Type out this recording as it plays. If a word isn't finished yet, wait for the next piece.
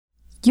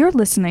You're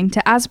listening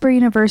to Asbury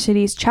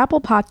University's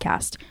Chapel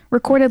Podcast,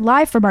 recorded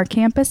live from our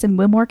campus in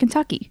Wilmore,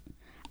 Kentucky.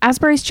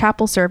 Asbury's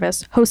Chapel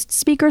service hosts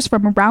speakers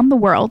from around the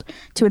world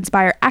to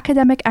inspire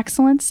academic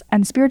excellence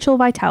and spiritual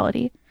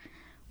vitality.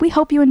 We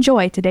hope you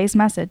enjoy today's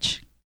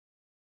message.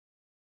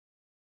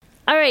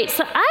 All right,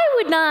 so I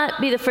would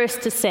not be the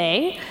first to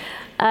say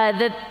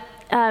that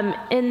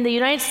in the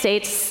United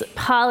States,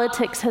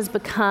 politics has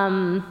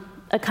become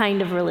a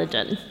kind of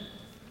religion.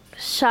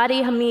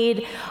 Shadi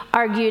Hamid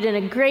argued in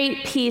a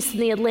great piece in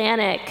The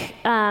Atlantic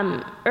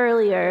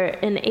earlier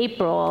in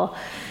April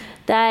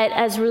that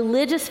as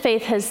religious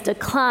faith has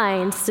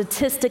declined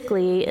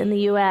statistically in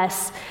the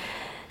U.S.,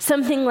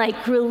 something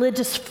like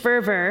religious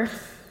fervor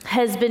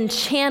has been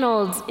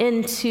channeled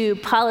into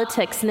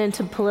politics and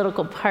into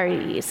political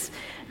parties.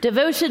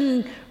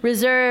 Devotion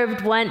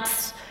reserved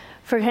once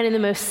for kind of the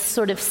most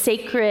sort of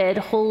sacred,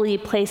 holy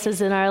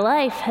places in our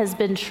life has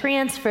been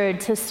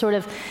transferred to sort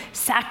of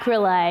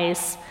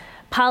sacralize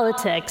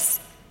politics.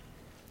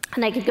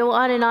 And I could go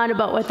on and on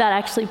about what that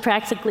actually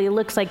practically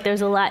looks like.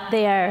 There's a lot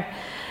there.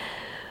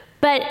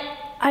 But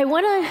I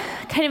want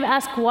to kind of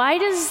ask, why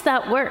does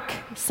that work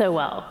so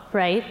well,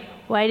 right?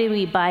 Why do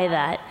we buy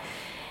that?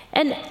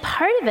 And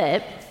part of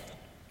it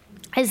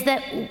is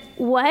that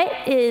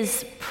what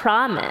is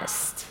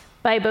promised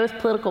by both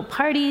political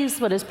parties,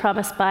 what is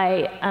promised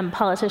by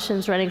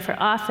politicians running for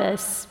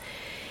office,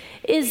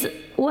 is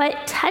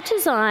what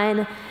touches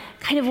on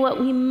kind of what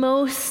we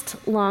most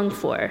long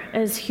for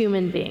as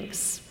human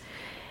beings.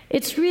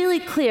 It's really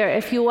clear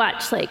if you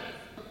watch the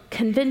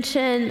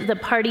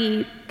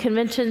party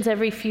conventions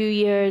every few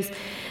years,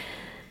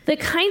 the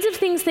kinds of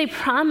things they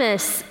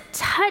promise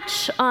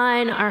touch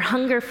on our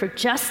hunger for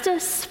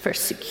justice, for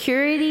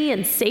security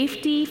and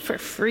safety, for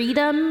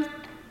freedom,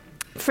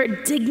 for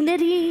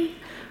dignity,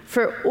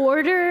 for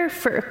order,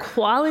 for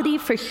equality,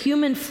 for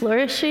human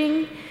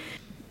flourishing.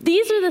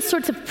 These are the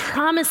sorts of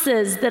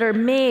promises that are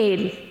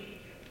made.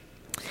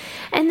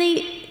 And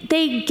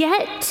they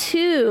get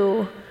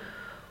to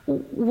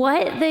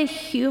what the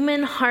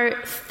human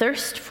heart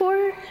thirsts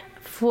for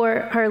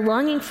our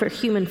longing for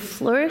human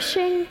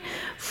flourishing,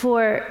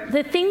 for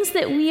the things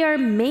that we are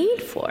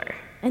made for.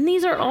 And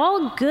these are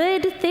all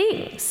good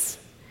things.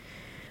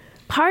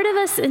 Part of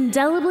us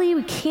indelibly,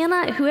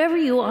 whoever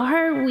you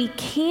are, we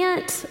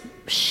can't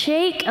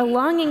shake a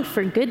longing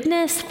for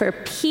goodness, for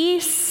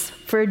peace,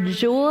 for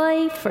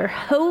joy, for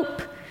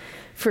hope,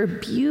 for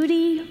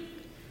beauty.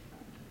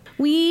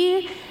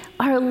 We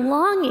are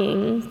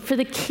longing for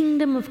the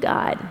kingdom of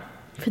God,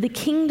 for the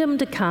kingdom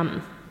to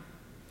come.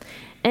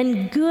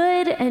 And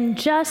good and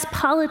just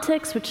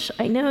politics, which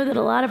I know that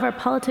a lot of our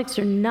politics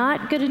are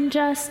not good and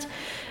just,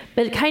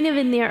 but kind of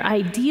in their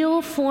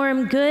ideal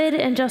form, good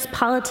and just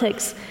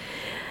politics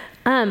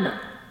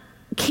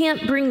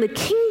can't bring the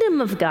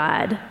kingdom of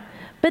God,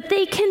 but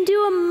they can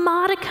do a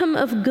modicum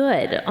of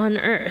good on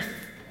earth.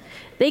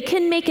 They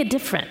can make a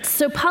difference.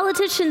 So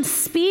politicians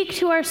speak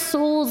to our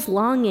soul's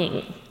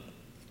longing.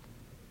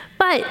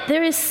 But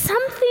there is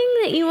something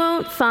that you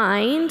won't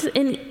find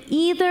in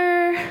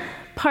either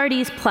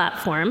party's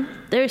platform.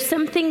 There's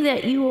something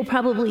that you will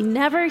probably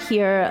never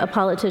hear a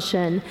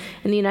politician,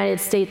 in the United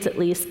States at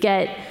least,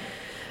 get,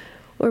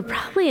 or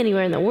probably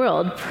anywhere in the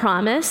world,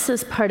 promise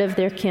as part of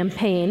their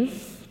campaign,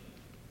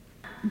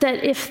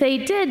 that if they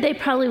did, they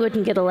probably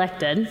wouldn't get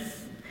elected.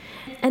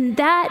 And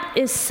that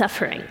is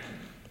suffering.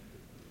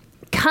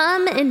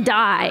 Come and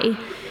die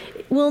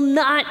will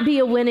not be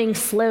a winning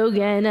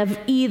slogan of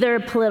either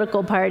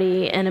political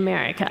party in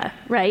America,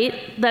 right?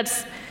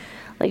 That's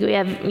like we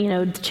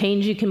have,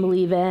 change you can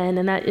believe in,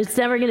 and that it's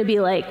never going to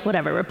be like,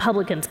 whatever,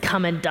 Republicans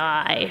come and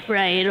die,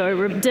 right?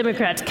 Or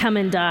Democrats come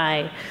and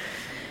die.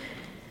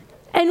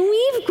 And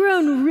we've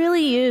grown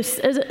really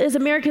used, as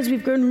Americans,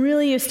 we've grown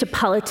really used to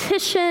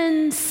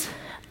politicians,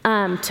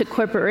 to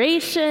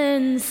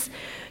corporations,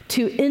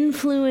 to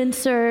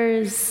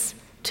influencers,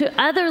 to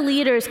other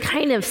leaders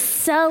kind of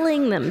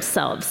selling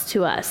themselves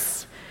to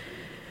us,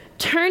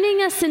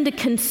 turning us into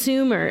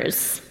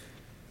consumers.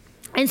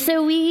 And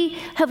so we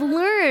have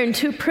learned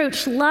to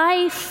approach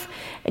life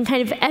and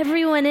kind of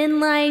everyone in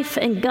life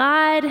and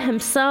God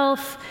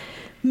himself,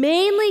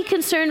 mainly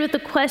concerned with the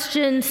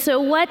question, so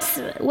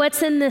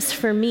what's in this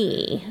for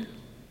me?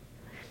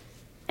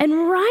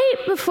 And right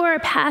before our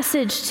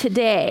passage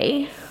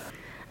today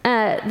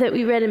that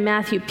we read in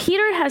Matthew,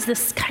 Peter has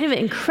this kind of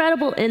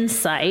incredible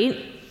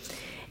insight.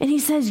 And he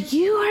says,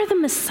 you are the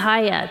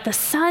Messiah, the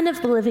Son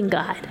of the living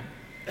God.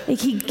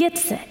 Like he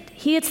gets it.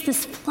 He gets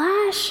this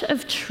flash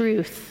of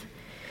truth.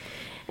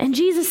 And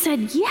Jesus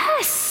said,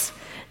 yes,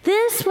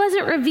 this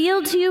wasn't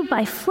revealed to you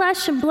by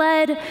flesh and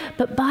blood,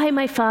 but by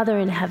my Father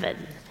in heaven.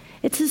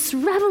 It's this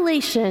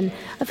revelation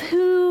of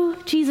who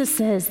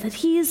Jesus is, that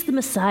he is the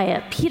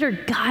Messiah. Peter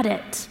got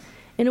it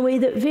in a way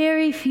that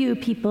very few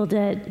people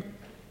did.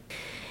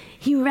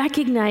 He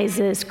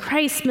recognizes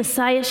Christ's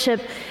messiahship,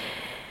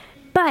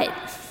 but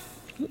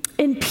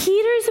in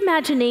Peter's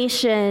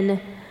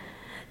imagination,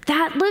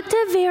 that looked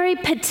a very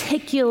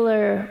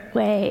particular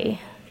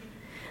way.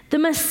 The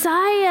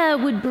Messiah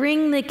would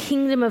bring the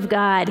kingdom of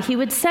God. He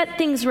would set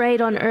things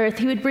right on earth.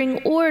 He would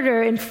bring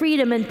order and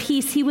freedom and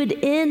peace. He would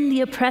end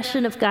the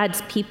oppression of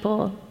God's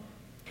people.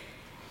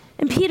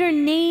 And Peter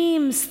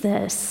names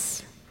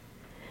this.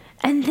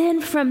 And then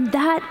from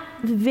that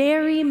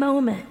very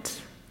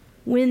moment,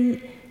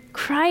 when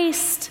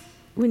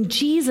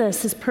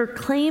Jesus is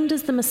proclaimed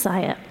as the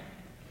Messiah,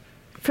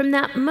 from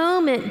that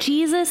moment,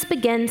 Jesus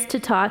begins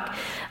to talk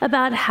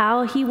about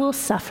how he will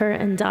suffer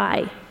and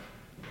die.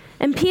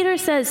 And Peter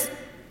says,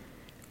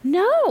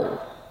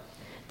 no,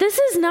 this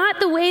is not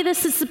the way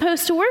this is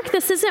supposed to work.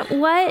 This isn't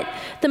what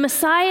the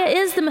Messiah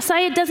is. The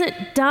Messiah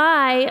doesn't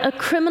die a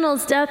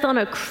criminal's death on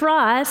a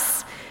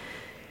cross.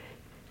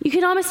 You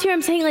can almost hear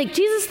him saying, like,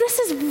 Jesus, this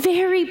is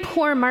very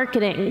poor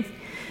marketing.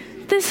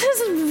 This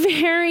is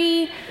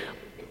very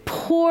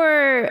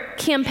poor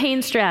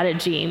campaign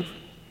strategy.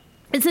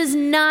 This is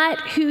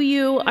not who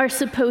you are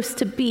supposed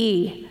to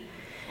be.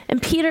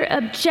 And Peter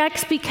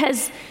objects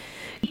because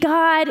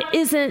God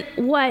isn't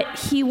what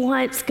he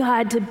wants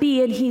God to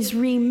be, and he's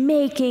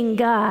remaking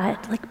God,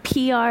 like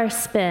PR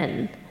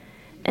spin.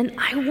 And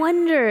I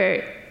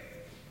wonder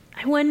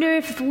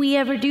if we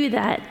ever do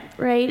that,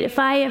 right? If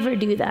I ever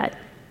do that.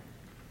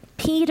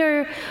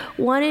 Peter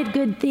wanted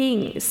good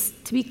things,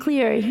 to be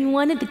clear. He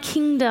wanted the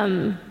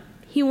kingdom.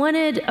 He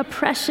wanted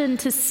oppression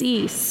to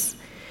cease.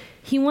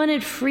 He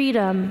wanted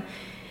freedom.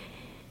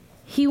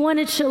 He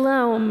wanted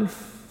shalom.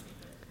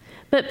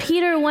 But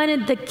Peter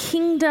wanted the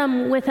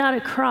kingdom without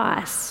a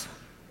cross.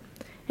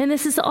 And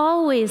this is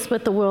always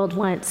what the world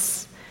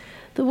wants.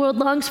 The world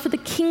longs for the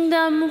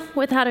kingdom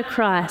without a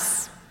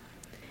cross.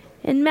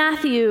 In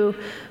Matthew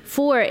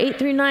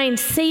 4:8-9,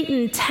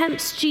 Satan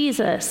tempts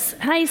Jesus.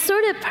 And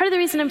part of the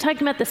reason I'm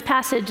talking about this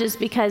passage is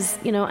because,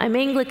 I'm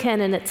Anglican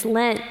and it's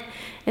Lent.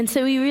 And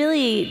so we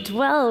really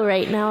dwell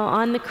right now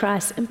on the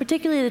cross, and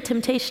particularly the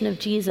temptation of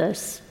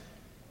Jesus.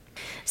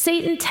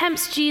 Satan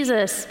tempts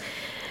Jesus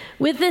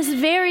with this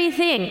very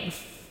thing.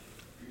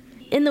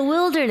 In the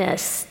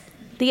wilderness,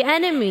 the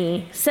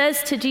enemy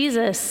says to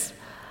Jesus,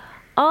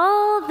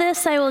 all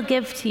this I will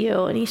give to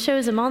you. And he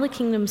shows him all the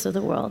kingdoms of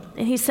the world.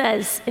 And he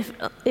says,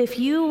 if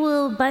you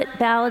will but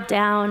bow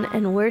down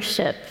and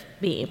worship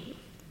me.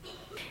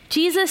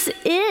 Jesus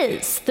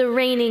is the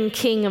reigning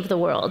king of the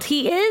world.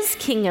 He is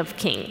King of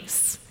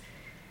Kings.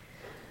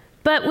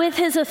 But with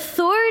his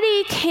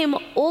authority came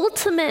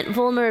ultimate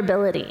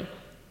vulnerability.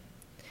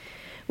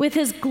 With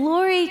his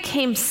glory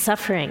came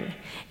suffering.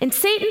 And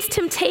Satan's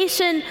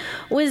temptation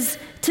was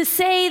to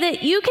say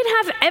that you can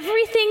have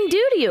everything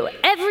due to you,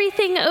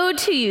 everything owed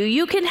to you.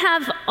 You can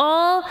have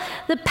all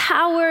the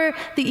power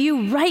that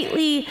you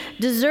rightly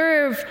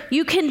deserve.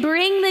 You can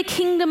bring the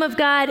kingdom of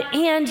God,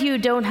 and you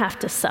don't have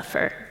to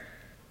suffer.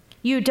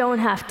 You don't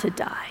have to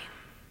die.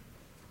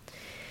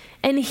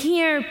 And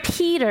here,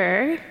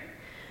 Peter,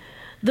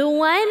 the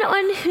one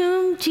on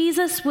whom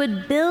Jesus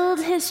would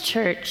build his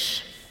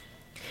church,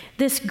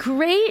 this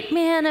great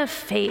man of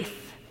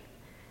faith,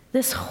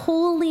 this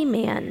holy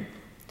man,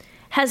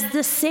 has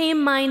the same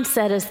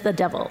mindset as the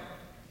devil,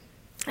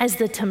 as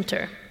the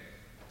tempter.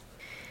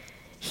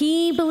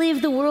 He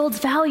believed the world's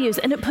values,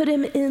 and it put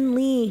him in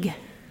league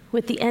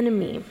with the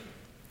enemy.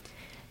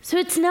 So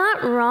it's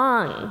not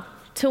wrong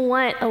to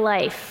want a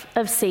life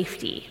of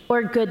safety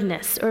or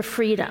goodness or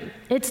freedom.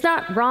 It's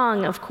not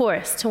wrong, of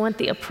course, to want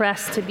the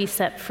oppressed to be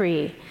set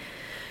free.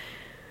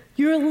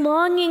 Your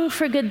longing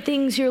for good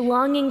things, your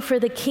longing for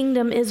the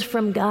kingdom is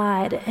from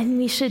God, and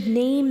we should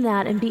name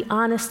that and be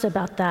honest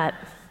about that.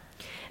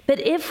 But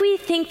if we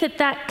think that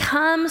that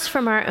comes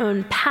from our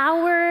own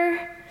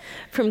power,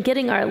 from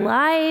getting our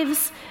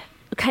lives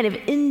kind of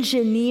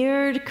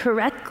engineered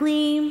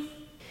correctly,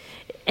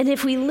 and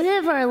if we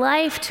live our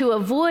life to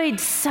avoid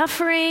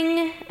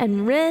suffering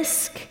and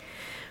risk,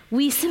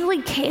 we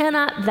simply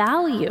cannot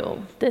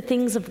value the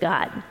things of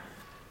God.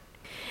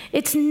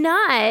 It's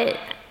not,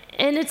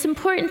 and it's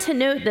important to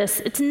note this,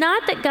 it's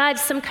not that God's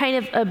some kind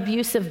of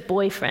abusive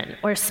boyfriend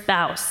or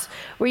spouse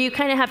where you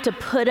kind of have to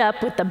put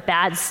up with the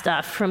bad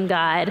stuff from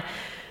God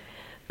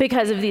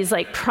because of these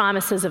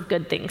promises of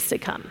good things to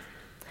come.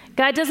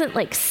 God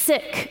doesn't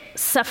sick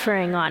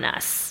suffering on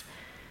us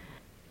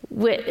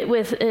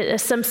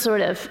with some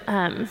sort of,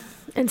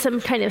 in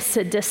some kind of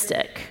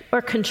sadistic or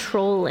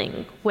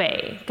controlling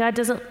way. God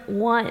doesn't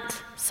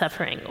want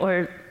suffering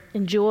or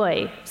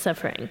enjoy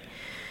suffering.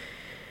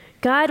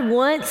 God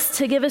wants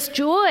to give us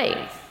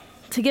joy,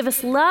 to give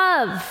us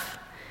love.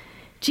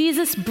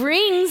 Jesus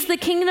brings the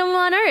kingdom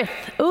on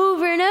earth.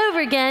 Over and over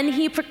again,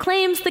 he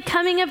proclaims the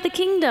coming of the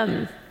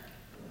kingdom.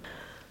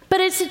 But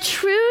it's a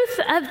truth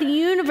of the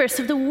universe,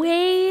 of the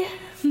way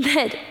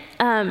that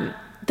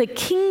the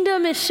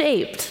kingdom is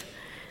shaped,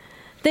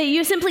 that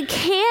you simply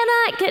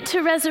cannot get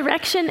to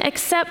resurrection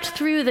except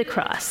through the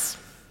cross.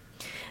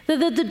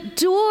 The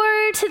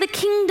door to the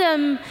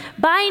kingdom,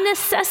 by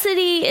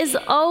necessity, is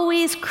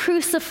always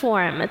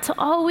cruciform. It's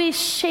always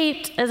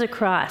shaped as a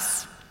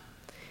cross.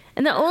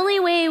 And the only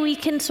way we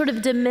can sort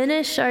of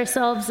diminish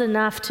ourselves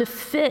enough to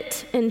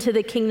fit into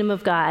the kingdom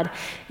of God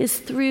is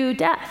through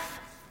death.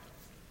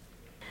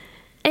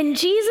 And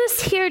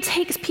Jesus here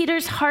takes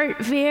Peter's heart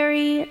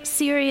very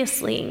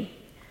seriously.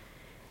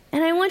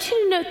 And I want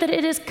you to note that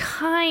it is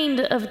kind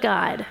of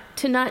God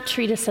to not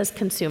treat us as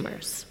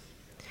consumers.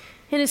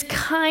 It is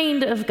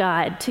kind of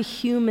God to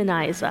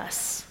humanize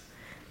us,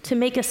 to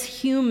make us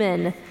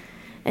human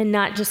and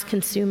not just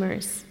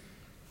consumers.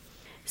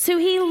 So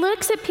he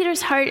looks at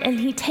Peter's heart and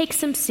he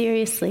takes him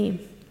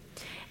seriously.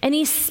 And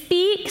he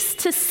speaks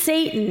to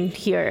Satan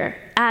here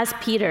as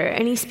Peter,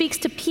 and he speaks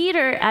to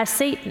Peter as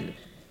Satan.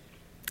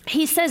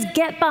 He says,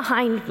 "Get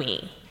behind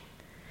me."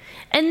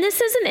 And this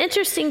is an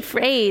interesting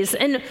phrase,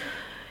 and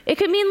it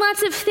could mean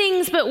lots of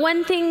things, but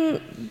one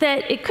thing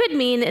that it could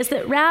mean is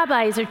that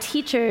rabbis or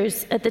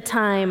teachers at the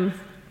time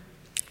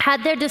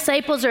had their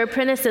disciples or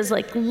apprentices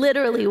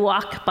literally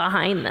walk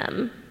behind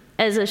them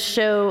as a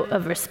show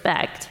of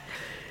respect.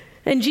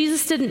 And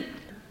Jesus didn't,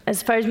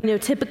 as far as we know,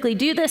 typically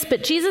do this,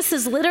 but Jesus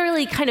is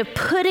literally kind of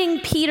putting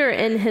Peter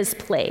in his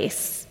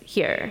place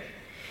here.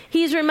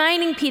 He's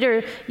reminding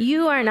Peter,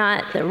 you are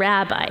not the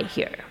rabbi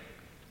here.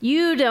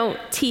 You don't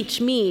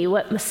teach me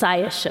what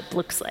messiahship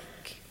looks like.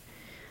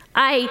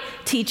 I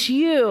teach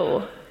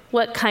you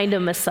what kind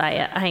of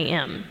Messiah I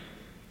am.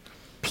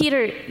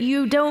 Peter,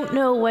 you don't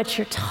know what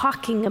you're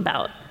talking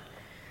about.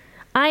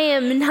 I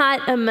am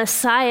not a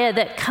Messiah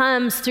that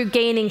comes through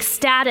gaining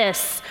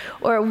status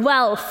or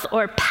wealth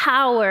or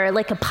power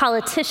like a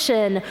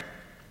politician.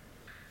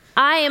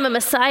 I am a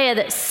Messiah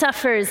that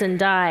suffers and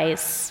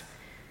dies.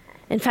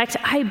 In fact,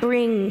 I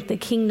bring the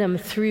kingdom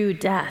through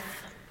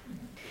death.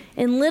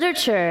 In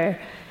literature,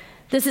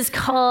 this is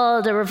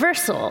called a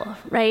reversal,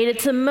 right?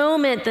 It's a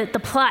moment that the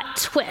plot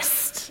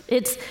twists.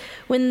 It's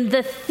when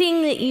the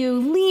thing that you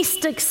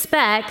least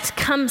expect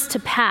comes to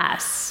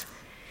pass.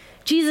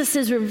 Jesus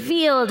is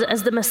revealed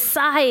as the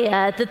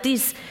Messiah that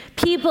these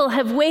people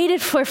have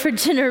waited for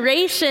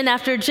generation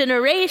after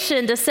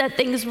generation to set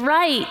things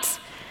right,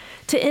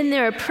 to end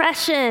their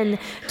oppression,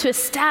 to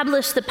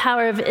establish the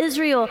power of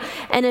Israel.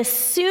 And as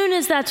soon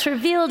as that's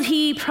revealed,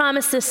 he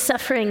promises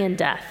suffering and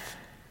death.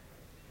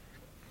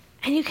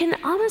 And you can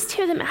almost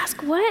hear them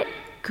ask, what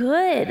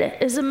good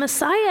is a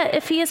Messiah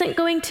if he isn't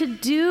going to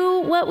do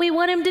what we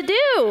want him to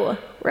do,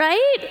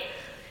 right?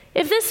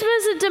 If this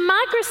was a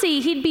democracy,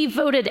 he'd be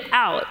voted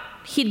out.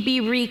 He'd be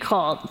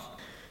recalled.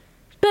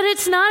 But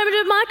it's not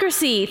a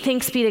democracy,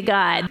 thanks be to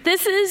God.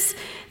 This is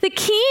the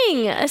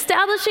king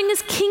establishing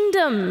his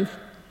kingdom.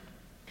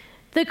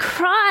 The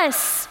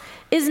cross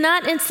is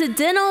not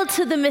incidental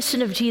to the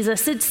mission of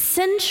Jesus, it's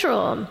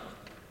central.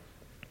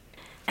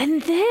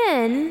 And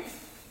then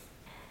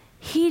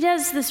he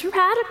does this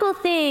radical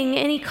thing,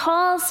 and he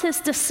calls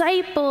his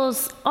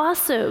disciples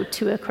also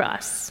to a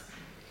cross.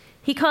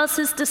 He calls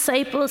his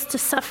disciples to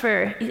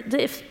suffer.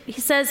 He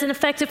says, in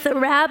effect, if the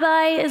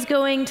rabbi is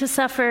going to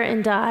suffer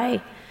and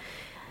die,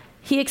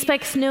 he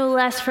expects no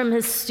less from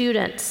his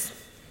students.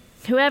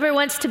 Whoever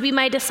wants to be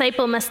my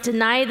disciple must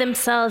deny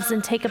themselves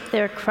and take up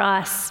their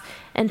cross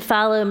and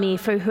follow me.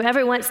 For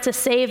whoever wants to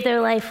save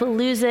their life will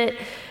lose it,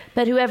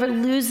 but whoever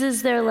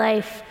loses their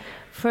life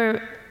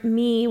for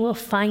me will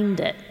find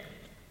it.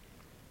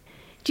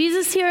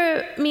 Jesus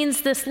here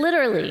means this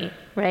literally,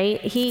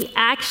 right? He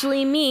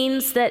actually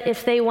means that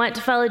if they want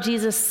to follow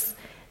Jesus,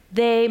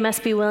 they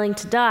must be willing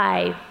to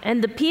die.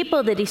 And the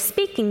people that he's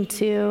speaking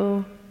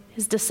to,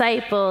 his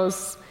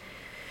disciples,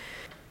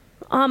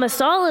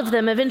 almost all of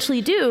them eventually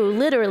do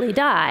literally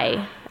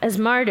die as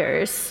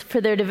martyrs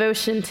for their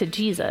devotion to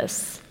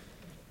Jesus.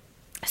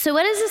 So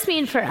what does this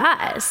mean for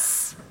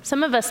us?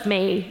 Some of us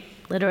may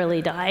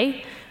literally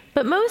die,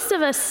 but most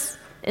of us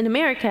in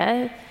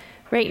America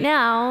right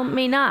now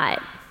may not.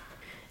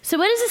 So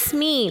what does this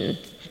mean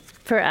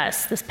for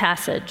us, this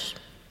passage?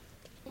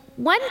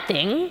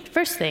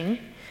 First thing,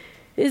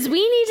 is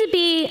we need to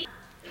be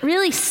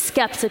really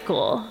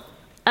skeptical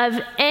of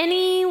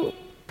any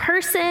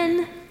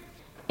person,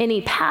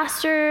 any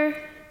pastor,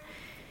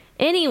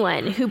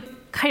 anyone who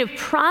kind of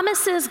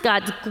promises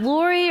God's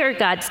glory or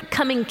God's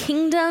coming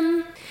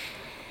kingdom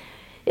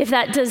if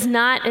that does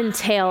not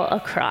entail a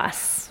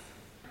cross.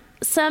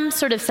 Some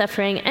sort of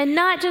suffering, and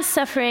not just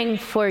suffering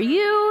for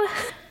you,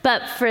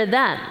 but for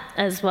them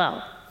as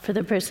well, for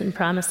the person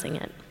promising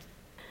it.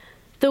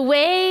 The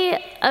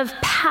way of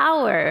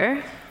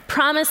power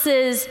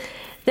promises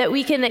that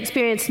we can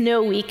experience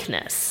no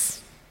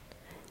weakness,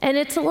 and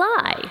it's a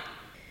lie.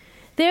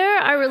 There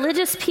are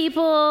religious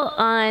people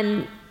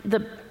on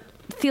the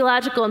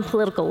theological and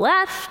political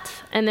left,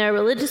 and there are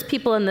religious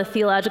people on the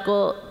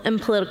theological and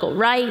political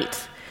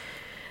right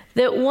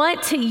that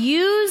want to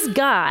use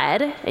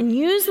God and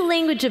use the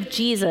language of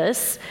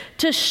Jesus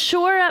to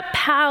shore up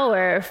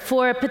power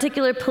for a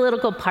particular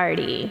political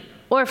party,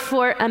 or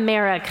for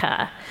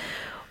America,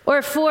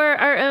 or for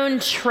our own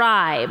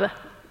tribe,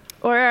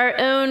 or our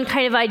own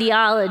kind of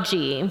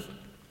ideology,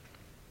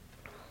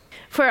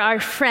 for our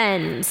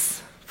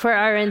friends, for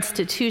our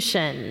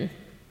institution,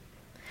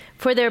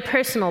 for their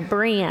personal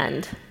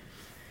brand.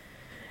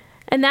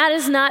 And that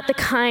is not the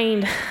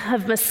kind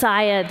of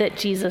Messiah that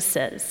Jesus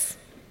is.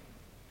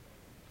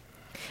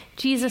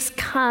 Jesus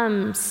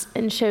comes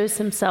and shows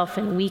himself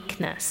in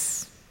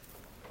weakness.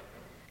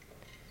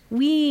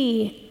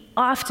 We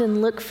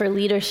often look for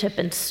leadership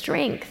and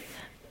strength,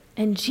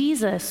 and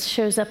Jesus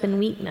shows up in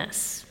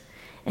weakness,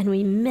 and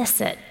we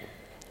miss it.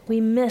 We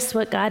miss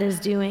what God is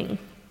doing.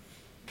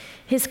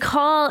 His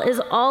call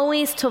is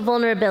always to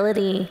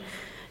vulnerability,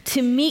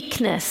 to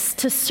meekness,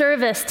 to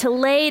service, to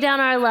lay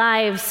down our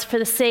lives for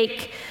the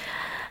sake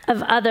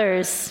of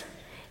others.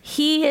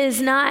 He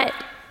is not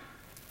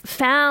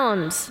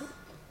found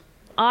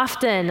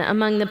often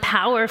among the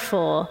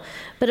powerful,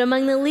 but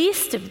among the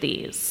least of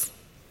these.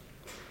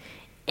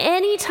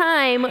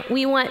 Anytime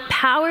we want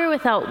power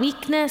without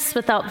weakness,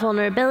 without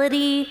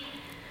vulnerability,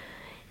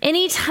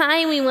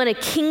 anytime we want a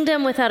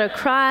kingdom without a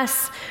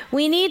cross,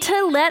 we need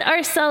to let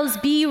ourselves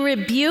be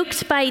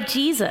rebuked by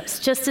Jesus,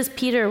 just as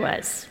Peter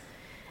was,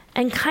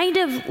 and kind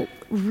of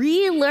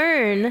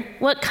relearn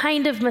what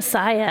kind of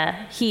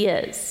Messiah he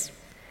is.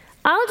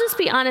 I'll just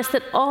be honest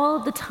that all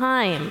the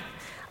time,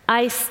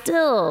 I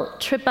still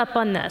trip up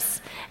on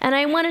this. And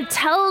I want to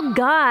tell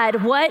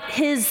God what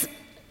his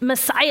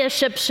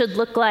messiahship should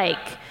look like.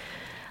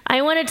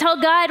 I want to tell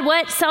God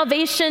what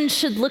salvation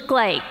should look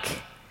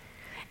like.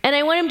 And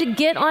I want him to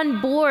get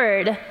on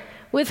board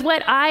with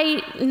what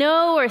I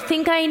know or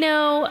think I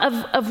know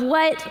of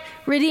what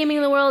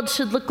redeeming the world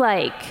should look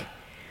like.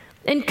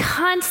 And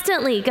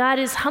constantly, God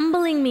is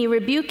humbling me,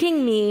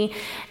 rebuking me,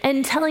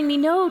 and telling me,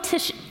 no,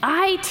 Tish,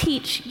 I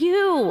teach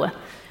you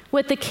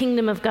what the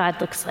kingdom of God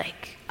looks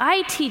like.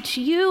 I teach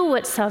you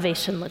what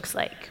salvation looks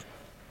like.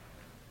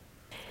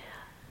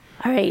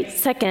 All right,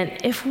 second,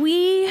 if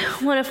we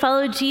want to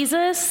follow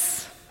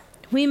Jesus,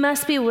 we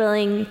must be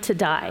willing to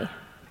die.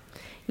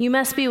 You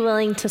must be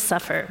willing to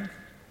suffer.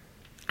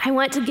 I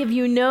want to give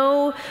you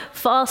no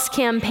false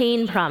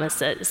campaign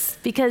promises,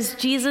 because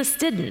Jesus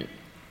didn't.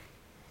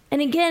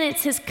 And again,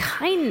 it's his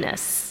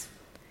kindness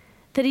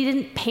that he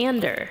didn't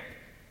pander.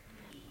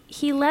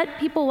 He let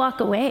people walk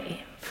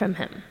away from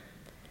him.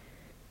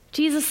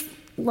 Jesus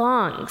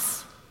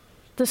longs.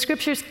 The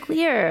scripture's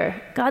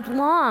clear. God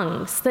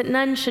longs that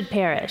none should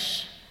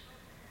perish.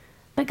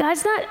 But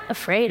God's not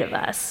afraid of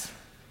us.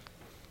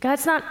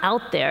 God's not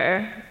out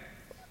there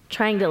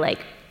trying to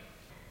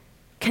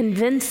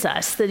convince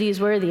us that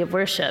he's worthy of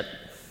worship.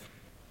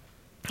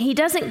 He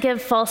doesn't give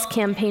false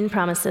campaign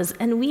promises,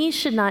 and we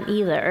should not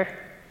either.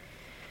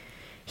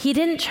 He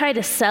didn't try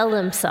to sell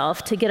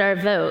himself to get our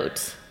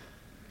vote.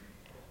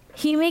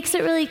 He makes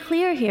it really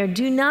clear here.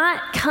 Do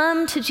not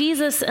come to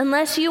Jesus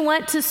unless you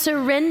want to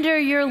surrender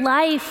your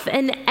life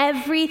and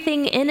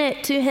everything in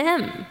it to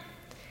him.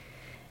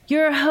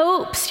 Your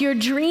hopes, your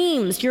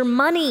dreams, your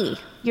money,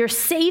 your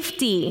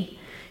safety,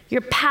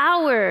 your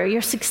power,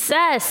 your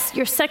success,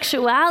 your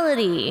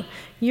sexuality,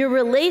 your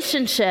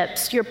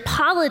relationships, your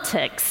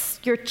politics,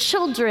 your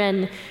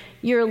children,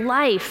 your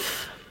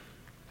life.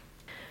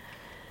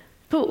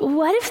 But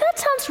what if that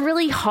sounds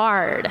really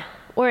hard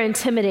or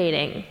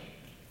intimidating?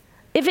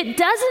 If it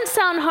doesn't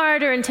sound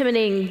hard or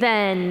intimidating,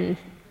 then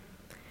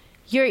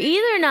you're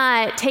either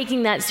not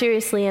taking that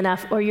seriously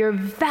enough, or you're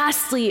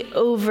vastly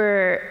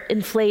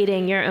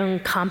overinflating your own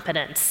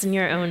competence and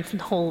your own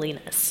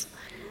holiness.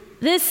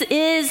 This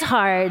is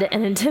hard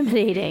and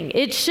intimidating.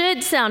 It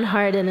should sound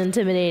hard and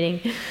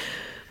intimidating.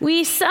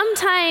 We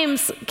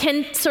sometimes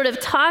can sort of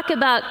talk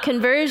about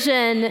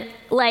conversion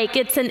like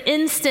it's an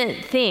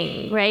instant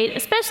thing, right?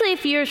 Especially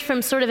if you're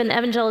from sort of an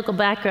evangelical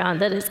background,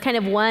 that it's kind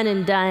of one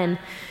and done.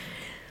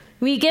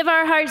 We give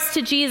our hearts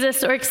to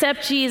Jesus or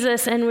accept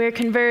Jesus and we're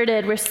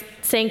converted, we're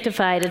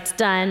sanctified, it's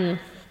done.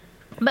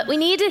 But we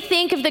need to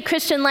think of the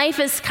Christian life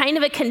as kind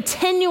of a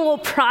continual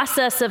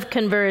process of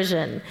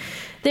conversion,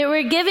 that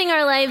we're giving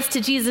our lives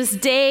to Jesus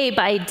day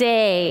by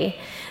day.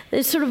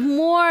 There's sort of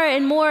more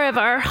and more of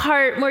our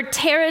heart, more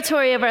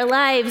territory of our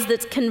lives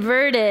that's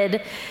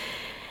converted.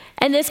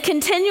 And this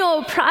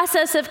continual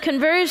process of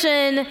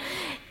conversion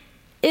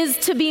is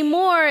to be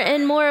more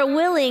and more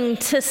willing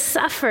to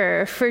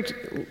suffer for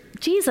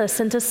Jesus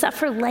and to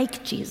suffer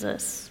like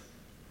Jesus.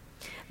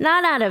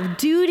 Not out of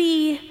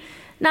duty,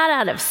 not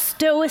out of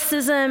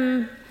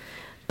stoicism,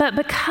 but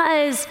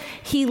because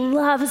he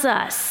loves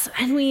us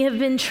and we have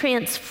been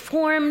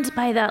transformed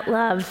by that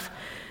love,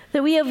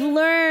 that we have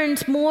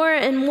learned more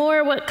and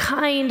more what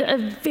kind of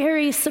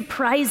very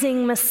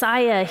surprising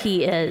Messiah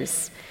he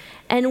is.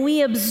 And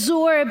we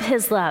absorb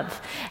his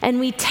love and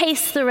we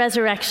taste the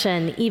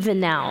resurrection even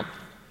now.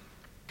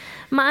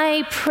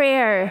 My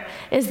prayer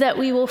is that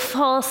we will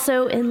fall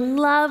so in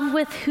love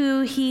with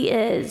who he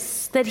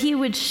is, that he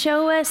would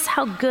show us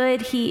how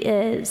good he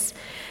is,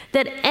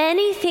 that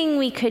anything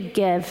we could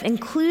give,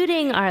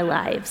 including our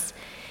lives,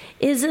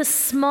 is a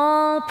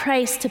small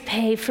price to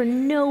pay for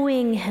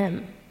knowing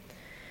him,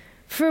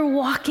 for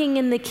walking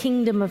in the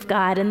kingdom of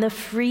God and the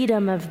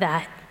freedom of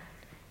that,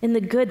 in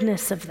the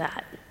goodness of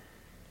that.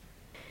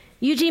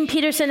 Eugene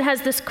Peterson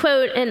has this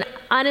quote, and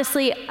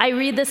honestly, I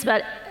read this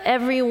about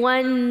every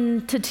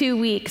 1 to 2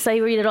 weeks. I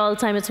read it all the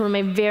time. It's one of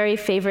my very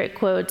favorite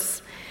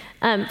quotes.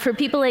 For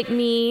people like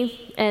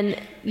me and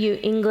you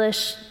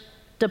English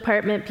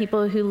department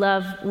people who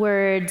love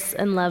words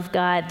and love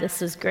God,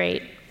 this is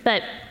great.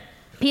 But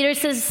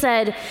Peterson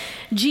said,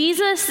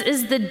 Jesus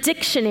is the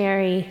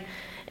dictionary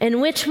in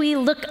which we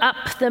look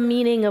up the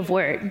meaning of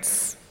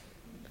words.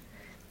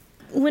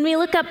 When we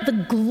look up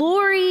the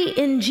glory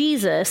in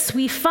Jesus,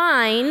 we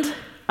find,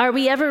 are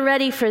we ever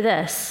ready for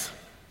this?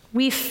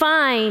 We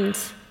find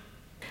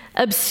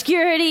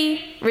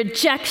obscurity,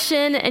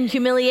 rejection, and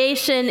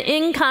humiliation,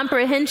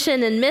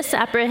 incomprehension and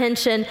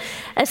misapprehension,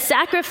 a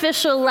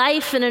sacrificial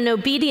life and an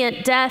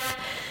obedient death,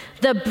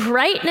 the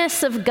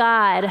brightness of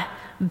God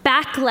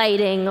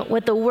backlighting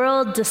what the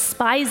world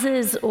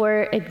despises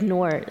or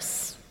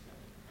ignores.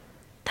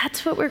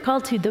 That's what we're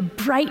called to, the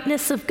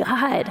brightness of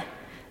God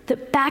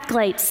that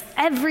backlights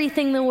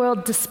everything the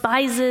world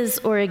despises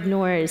or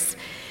ignores.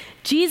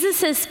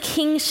 Jesus'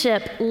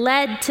 kingship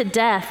led to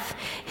death.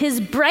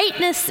 His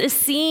brightness is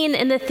seen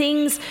in the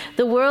things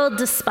the world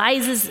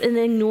despises and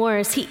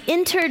ignores. He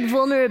entered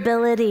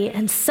vulnerability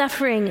and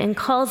suffering and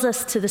calls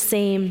us to the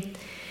same.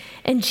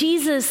 And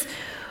Jesus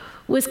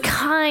was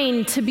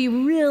kind to be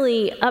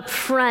really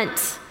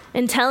upfront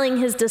in telling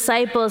his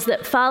disciples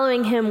that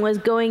following him was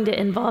going to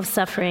involve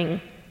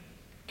suffering.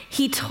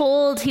 He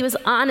was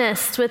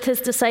honest with his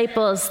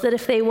disciples that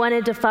if they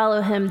wanted to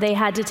follow him, they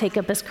had to take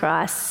up his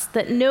cross,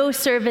 that no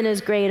servant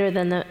is greater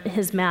than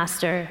his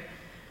master.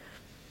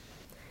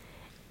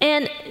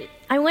 And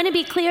I want to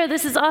be clear,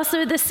 this is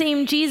also the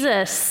same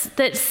Jesus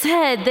that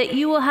said that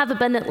you will have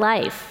abundant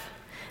life,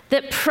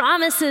 that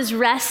promises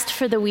rest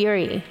for the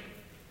weary.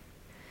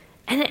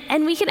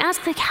 And we can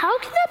ask, like, how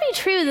can that be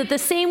true that the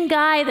same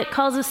guy that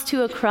calls us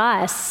to a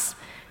cross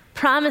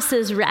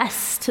promises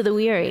rest to the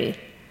weary?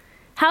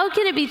 How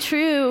can it be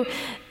true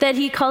that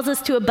he calls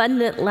us to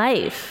abundant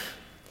life?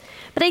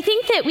 But I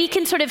think that we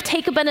can sort of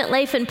take abundant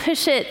life and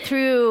push it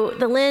through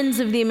the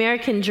lens of the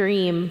American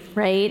dream,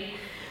 right?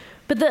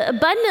 But the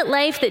abundant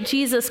life that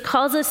Jesus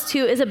calls us to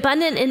is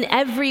abundant in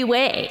every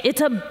way. It's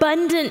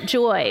abundant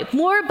joy,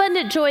 more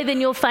abundant joy than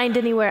you'll find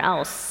anywhere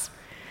else.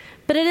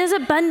 But it is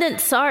abundant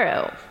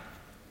sorrow.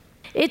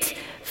 It's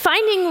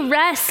finding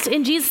rest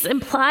in Jesus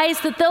implies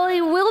that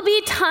there will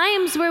be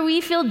times where we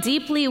feel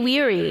deeply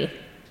weary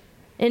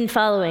in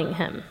following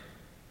him.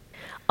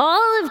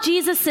 All of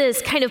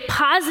Jesus's kind of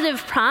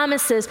positive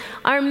promises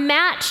are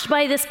matched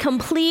by this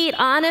complete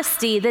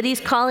honesty that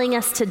he's calling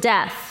us to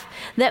death,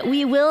 that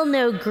we will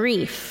know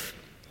grief.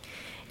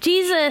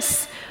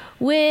 Jesus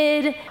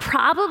would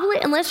probably,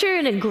 unless you're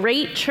in a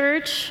great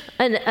church,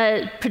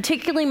 a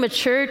particularly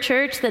mature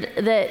church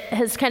that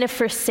has kind of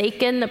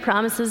forsaken the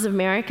promises of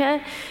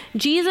America,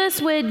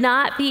 Jesus would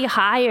not be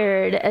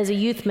hired as a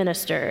youth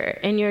minister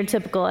in your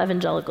typical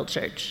evangelical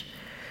church.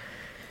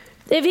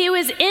 If he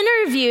was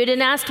interviewed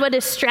and asked what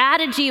his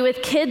strategy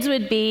with kids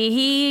would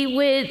be,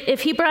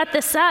 if he brought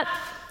this up,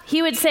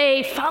 he would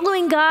say,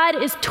 following God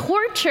is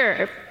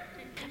torture.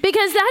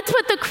 Because that's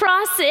what the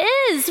cross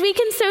is. We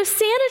can so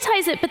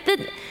sanitize it.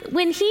 But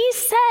when he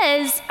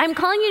says, I'm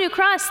calling you to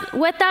cross,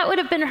 what that would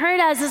have been heard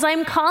as is,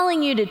 I'm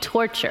calling you to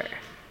torture.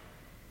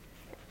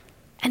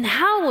 And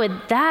how would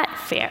that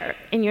fare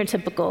in your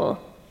typical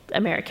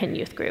American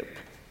youth group?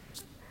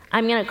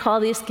 I'm going to call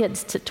these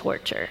kids to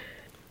torture.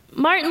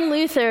 Martin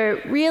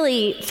Luther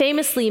really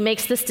famously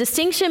makes this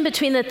distinction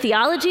between the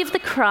theology of the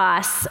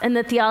cross and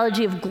the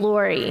theology of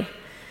glory.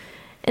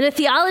 In a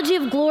theology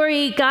of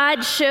glory,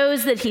 God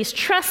shows that he's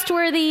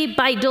trustworthy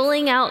by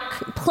doling out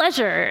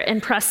pleasure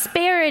and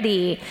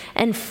prosperity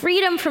and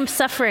freedom from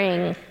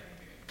suffering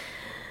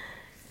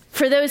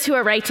for those who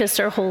are righteous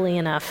or holy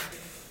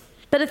enough.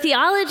 But a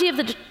theology of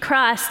the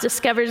cross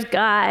discovers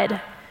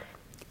God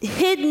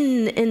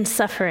hidden in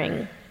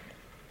suffering.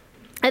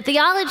 A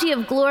theology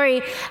of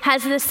glory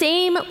has the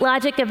same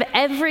logic of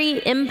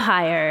every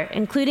empire,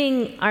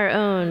 including our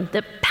own.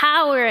 The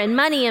power and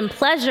money and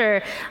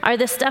pleasure are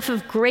the stuff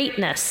of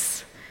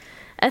greatness.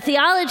 A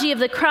theology of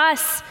the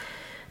cross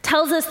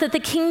tells us that the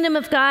kingdom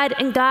of God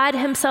and God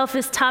himself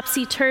is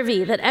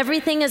topsy-turvy, that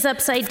everything is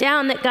upside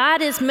down, that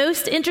God is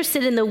most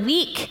interested in the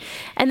weak,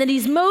 and that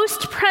he's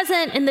most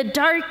present in the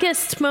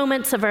darkest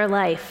moments of our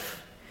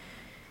life.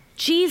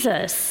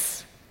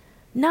 Jesus,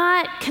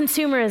 not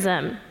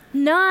consumerism,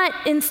 not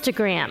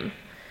Instagram,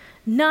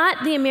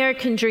 not the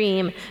American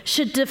dream,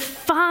 should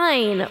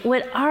define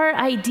what our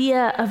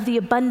idea of the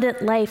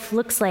abundant life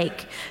looks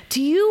like.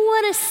 Do you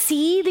want to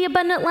see the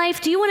abundant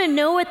life? Do you want to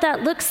know what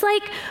that looks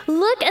like?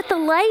 Look at the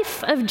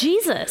life of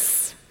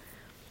Jesus.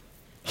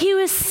 He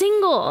was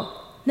single,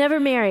 never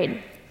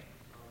married.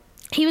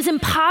 He was in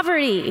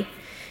poverty.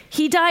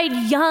 He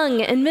died young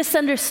and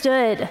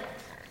misunderstood.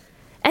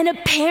 And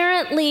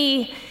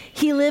apparently,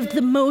 he lived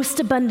the most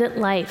abundant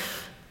life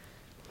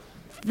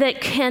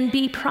that can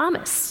be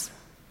promised.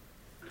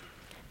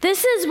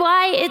 This is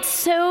why it's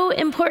so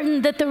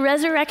important that the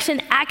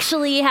resurrection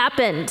actually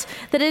happened,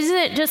 that it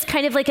isn't just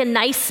kind of like a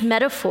nice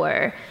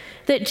metaphor,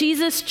 that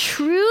Jesus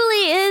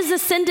truly is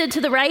ascended to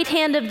the right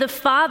hand of the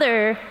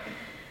Father,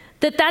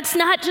 that's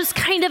not just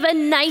kind of a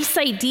nice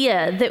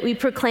idea that we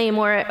proclaim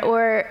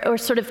or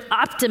sort of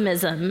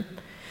optimism.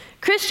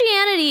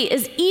 Christianity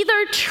is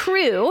either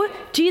true,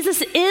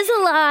 Jesus is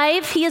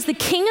alive, he is the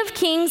King of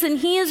Kings and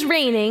he is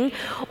reigning,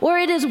 or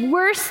it is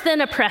worse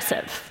than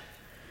oppressive.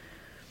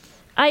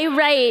 I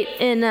write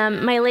in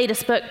my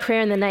latest book,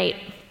 Prayer in the Night,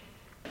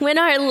 when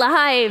our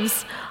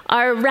lives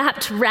are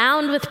wrapped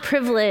round with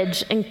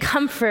privilege and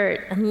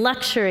comfort and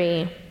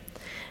luxury,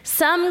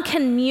 some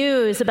can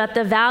muse about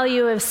the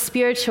value of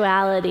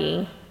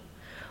spirituality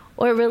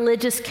or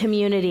religious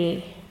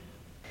community,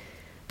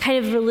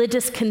 kind of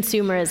religious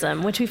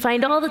consumerism, which we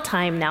find all the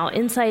time now,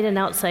 inside and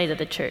outside of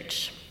the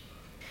church.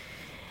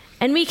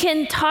 And we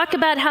can talk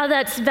about how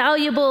that's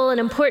valuable and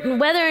important,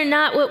 whether or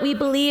not what we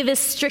believe is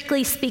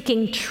strictly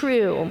speaking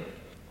true.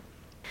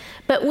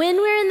 But when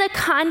we're in the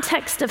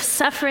context of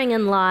suffering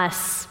and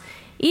loss,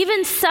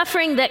 even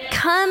suffering that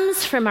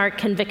comes from our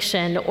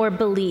conviction or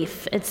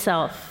belief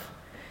itself,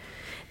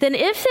 then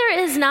if there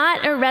is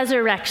not a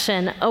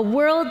resurrection, a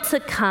world to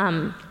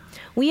come,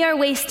 we are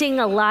wasting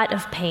a lot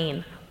of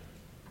pain.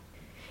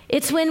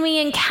 It's when we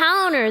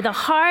encounter the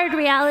hard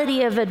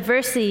reality of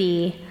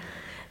adversity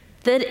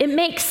that it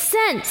makes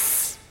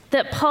sense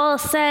that Paul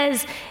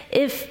says,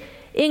 if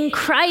in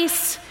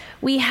Christ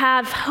we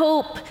have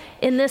hope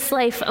in this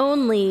life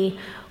only,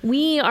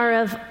 we are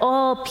of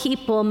all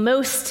people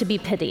most to be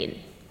pitied.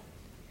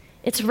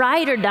 It's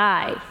ride or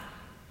die.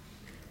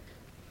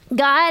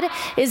 God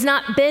is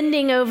not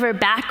bending over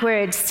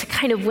backwards to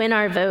kind of win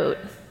our vote.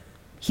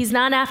 He's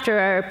not after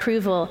our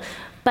approval,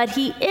 but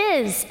he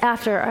is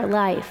after our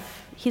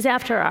life. He's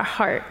after our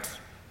heart.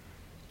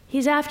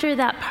 He's after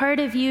that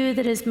part of you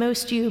that is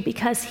most you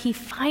because he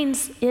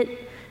finds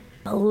it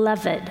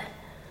beloved.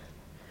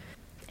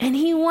 And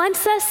he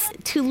wants us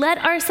to let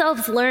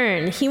ourselves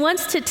learn. He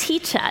wants to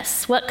teach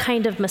us what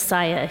kind of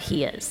Messiah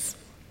he is.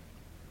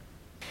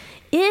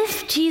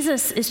 If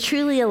Jesus is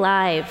truly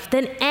alive,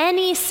 then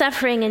any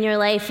suffering in your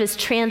life is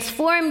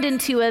transformed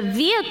into a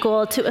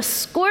vehicle to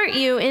escort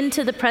you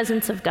into the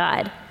presence of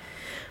God.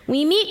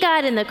 We meet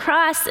God in the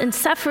cross and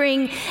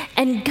suffering,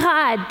 and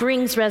God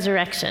brings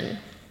resurrection.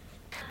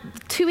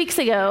 2 weeks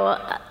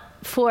ago,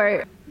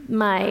 for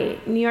my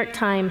New York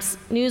Times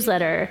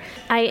newsletter,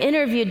 I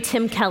interviewed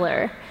Tim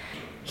Keller.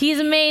 He's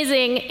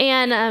amazing,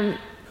 and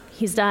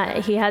he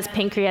has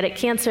pancreatic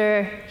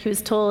cancer. He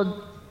was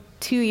told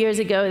 2 years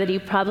ago that he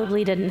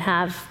probably didn't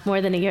have more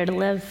than a year to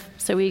live,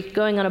 so we're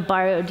going on a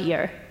borrowed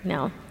year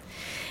now.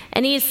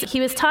 And he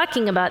was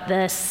talking about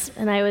this,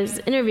 and I was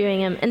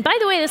interviewing him. And by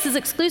the way, this is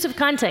exclusive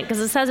content because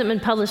this hasn't been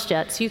published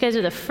yet, so you guys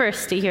are the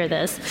first to hear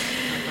this.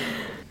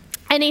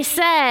 And he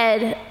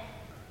said,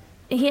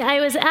 I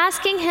was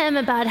asking him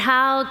about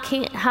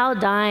how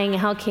dying,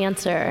 how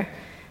cancer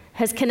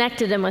has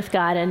connected him with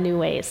God in new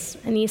ways.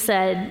 And he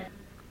said,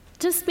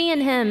 just me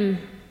and him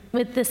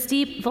with this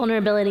deep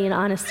vulnerability and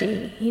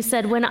honesty. He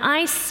said, when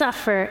I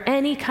suffer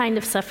any kind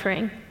of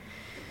suffering,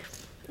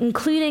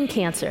 including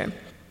cancer,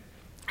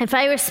 if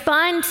I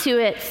respond to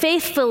it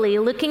faithfully,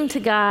 looking to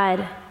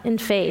God in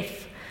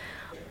faith,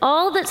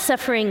 all that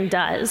suffering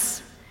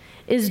does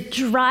is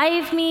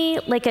drive me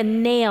like a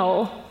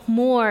nail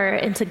more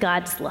into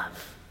God's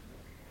love.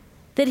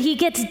 That he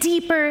gets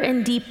deeper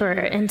and deeper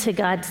into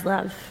God's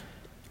love.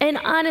 And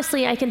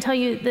honestly, I can tell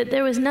you that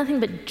there was nothing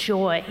but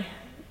joy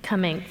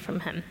coming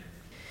from him.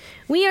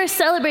 We are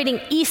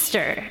celebrating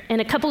Easter in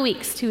a couple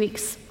weeks, 2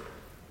 weeks.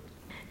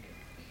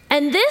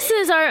 And this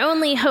is our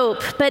only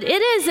hope, but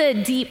it is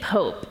a deep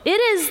hope. It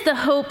is the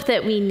hope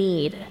that we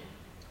need.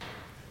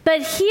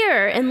 But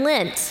here in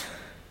Lent,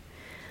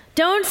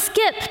 don't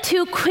skip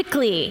too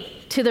quickly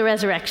to the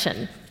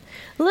resurrection.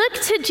 Look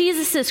to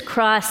Jesus'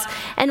 cross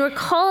and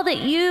recall that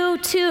you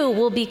too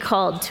will be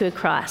called to a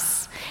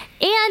cross.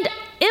 And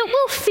it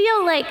will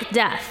feel like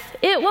death.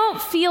 It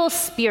won't feel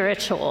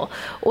spiritual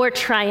or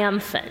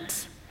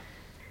triumphant.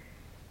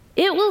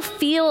 It will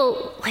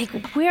feel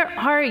like, where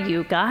are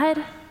you,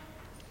 God?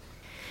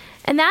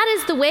 And that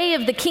is the way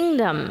of the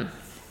kingdom.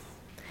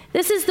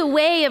 This is the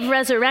way of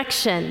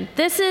resurrection.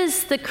 This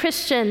is the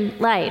Christian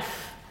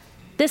life.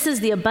 This is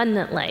the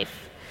abundant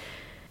life.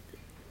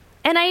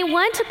 And I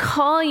want to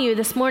call you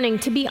this morning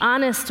to be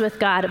honest with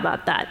God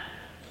about that.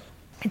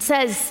 It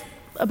says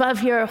above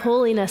here,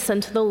 holiness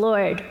unto the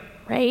Lord,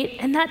 right?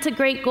 And that's a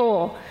great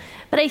goal.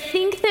 But I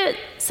think that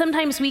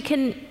sometimes we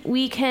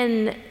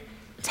can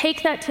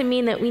take that to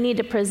mean that we need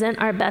to present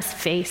our best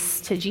face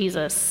to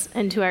Jesus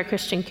and to our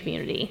Christian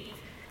community.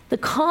 The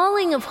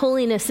calling of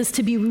holiness is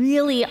to be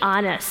really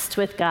honest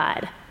with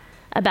God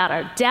about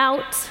our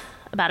doubt,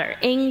 about our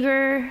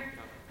anger,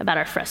 about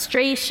our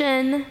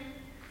frustration,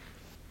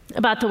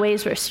 about the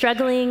ways we're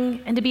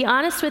struggling, and to be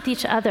honest with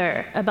each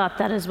other about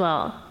that as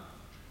well.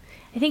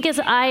 I think as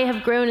I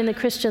have grown in the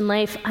Christian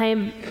life,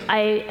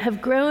 I have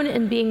grown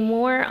in being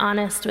more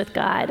honest with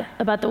God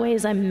about the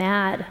ways I'm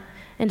mad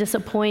and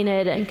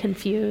disappointed and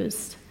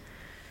confused.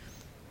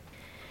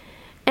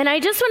 And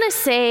I just want to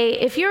say,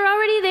 if you're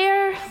already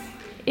there,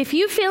 if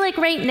you feel like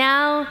right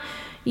now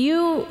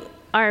you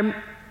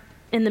are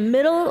in the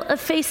middle of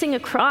facing a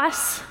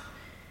cross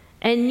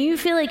and you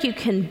feel like you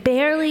can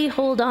barely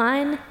hold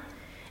on,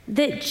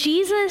 that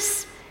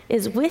Jesus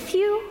is with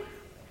you.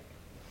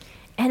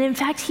 And in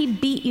fact, he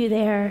beat you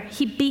there.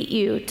 He beat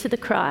you to the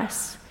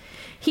cross.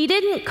 He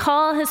didn't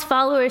call his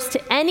followers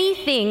to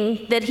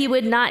anything that he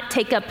would not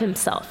take up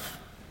himself.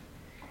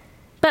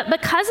 But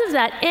because of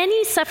that,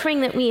 any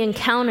suffering that we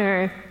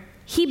encounter,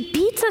 he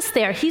beats us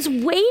there. He's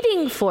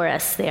waiting for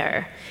us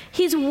there.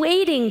 He's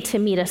waiting to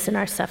meet us in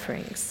our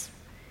sufferings.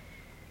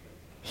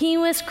 He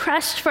was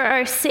crushed for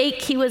our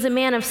sake. He was a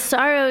man of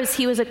sorrows.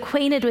 He was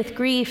acquainted with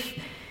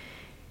grief.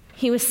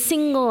 He was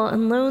single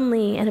and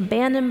lonely and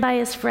abandoned by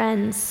his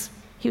friends.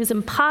 He was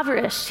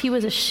impoverished. He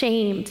was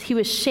ashamed. He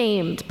was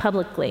shamed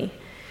publicly.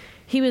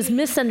 He was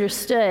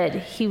misunderstood.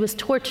 He was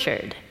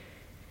tortured.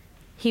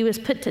 He was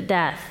put to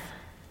death.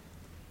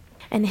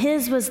 And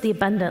his was the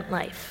abundant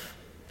life.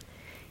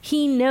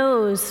 He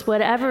knows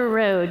whatever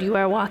road you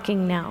are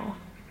walking now.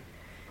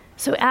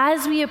 So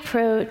as we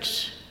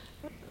approach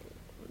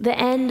the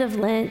end of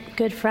Lent,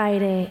 Good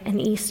Friday,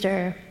 and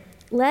Easter,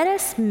 let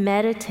us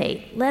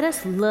meditate. Let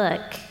us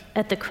look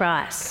at the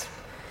cross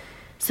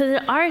so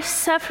that our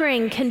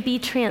suffering can be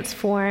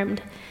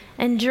transformed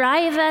and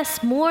drive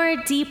us more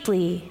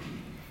deeply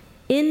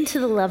into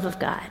the love of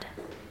God.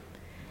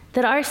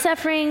 That our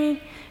suffering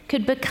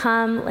could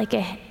become like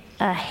a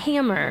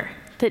hammer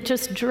that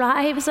just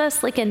drives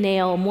us like a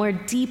nail more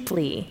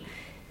deeply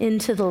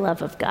into the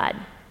love of God.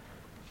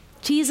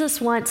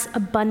 Jesus wants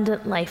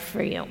abundant life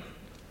for you.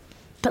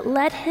 But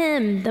let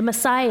him, the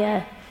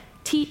Messiah,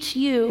 teach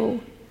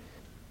you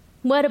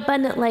what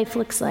abundant life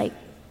looks like.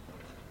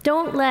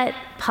 Don't let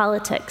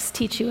politics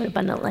teach you what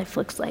abundant life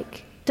looks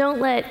like. Don't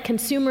let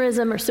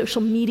consumerism or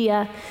social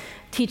media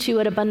teach you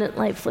what abundant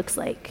life looks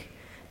like.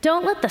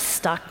 Don't let the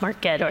stock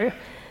market or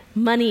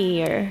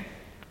money or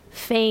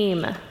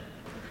fame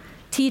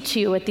teach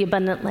you what the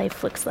abundant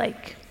life looks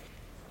like.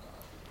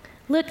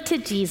 Look to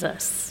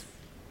Jesus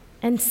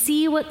and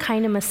see what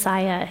kind of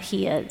Messiah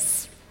he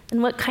is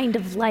and what kind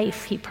of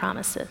life he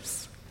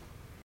promises.